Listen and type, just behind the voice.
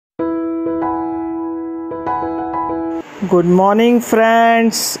Good morning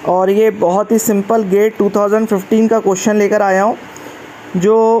friends. और ये बहुत ही सिंपल गेट 2015 का क्वेश्चन लेकर आया हूँ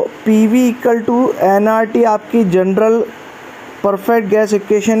जो PV इक्वल टू NRT आपकी जनरल परफेक्ट गैस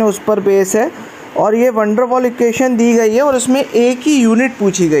इक्वेशन है उस पर बेस है। और ये वंडरवॉल इक्वेशन दी गई है और इसमें A की यूनिट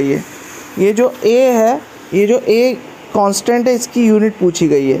पूछी गई है। ये जो A है, ये जो A कांस्टेंट है, इसकी यूनिट पूछी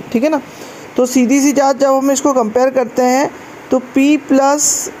गई है, ठीक है ना। तो सीधी सी बात, जब हम इसको कंपेयर करते हैं तो P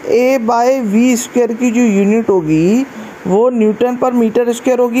प्लस A/V² की जो यूनिट होगी वो न्यूटन पर मीटर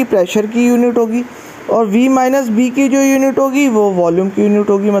स्क्वायर होगी, प्रेशर की यूनिट होगी। और V माइनस B की जो यूनिट होगी वो वॉल्यूम की यूनिट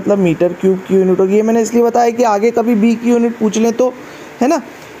होगी, मतलब मीटर क्यूब की यूनिट होगी। ये मैंने इसलिए बताया कि आगे कभी B की यूनिट पूछ लें तो, है ना,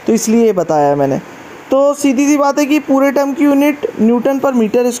 तो इसलिए ये बताया है मैंने। तो सीधी सी बात है कि पूरे टर्म की यूनिट न्यूटन पर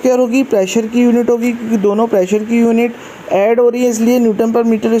मीटर स्क्वायर होगी, प्रेशर की यूनिट होगी, क्योंकि दोनों प्रेशर की यूनिट ऐड हो रही है इसलिए न्यूटन पर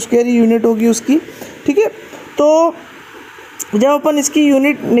मीटर स्क्वायर ही यूनिट होगी उसकी, ठीक है। तो जब अपन इसकी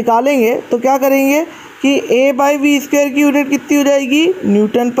यूनिट निकालेंगे तो क्या करेंगे कि A/V² की यूनिट कितनी हो जाएगी,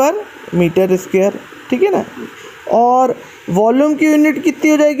 न्यूटन पर मीटर स्क्वायर, ठीक है ना। और वॉल्यूम की यूनिट कितनी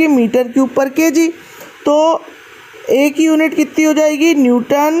हो जाएगी, मीटर क्यूब पर kg। तो A की यूनिट कितनी हो जाएगी,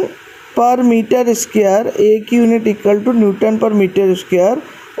 न्यूटन पर मीटर स्क्वायर। A की यूनिट इक्वल टू न्यूटन पर मीटर स्क्वायर।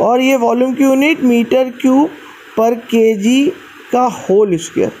 और ये वॉल्यूम की यूनिट मीटर क्यूब पर kg का होल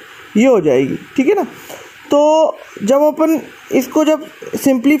स्क्वायर, ये हो जाएगी, ठीक है ना। तो जब अपन इसको जब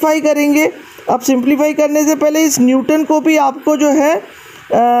सिंप्लीफाई करेंगे, अब सिंप्लीफाई करने से पहले इस न्यूटन को भी आपको जो है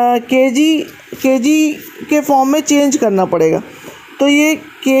kg के फॉर्म में चेंज करना पड़ेगा। तो ये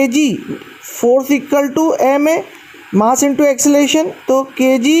kg force equal to m है, मास इंटू एक्सेलरेशन। तो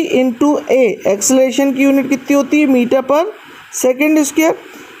kg इंटू a, एक्सेलरेशन की यूनिट कितनी होती है, मीटर पर सेकेंड स्क्वायर।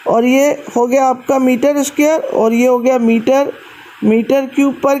 और ये हो गया आपका मीटर स्क्वायर, और ये हो गया मीटर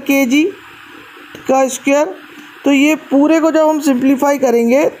क्यूब पर kg का स्क्वायर। तो ये पूरे को जब हम सिंप्लीफाई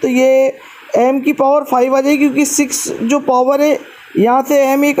करेंगे तो ये m की पावर 5 आ जाएगी, क्योंकि 6 जो पावर है यहाँ से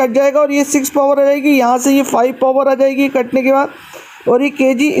m ये कट जाएगा और ये 6 पावर आ जाएगी, यहाँ से ये 5 पावर आ जाएगी कटने के बाद। और ये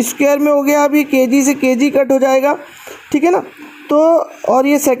kg स्क्वायर में हो गया, अभी kg से kg कट हो जाएगा, ठीक है ना। तो और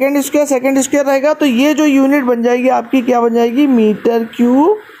ये सेकेंड स्क्वायर रहेगा। तो ये जो यूनिट बन जाएगी आपकी, क्या बन जाएगी, मीटर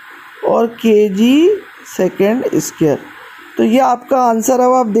क्यूब और kg सेकेंड स्क्वायर। तो ये आपका आंसर है।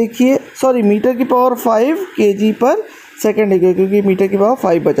 आप देखिए, सॉरी, मीटर की पावर 5 kg पर सेकेंड, क्योंकि मीटर की पावर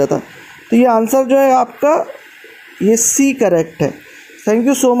 5 बचा था। तो ये आंसर जो है आपका, ये C करेक्ट है। Thank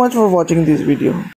you so much for watching this video.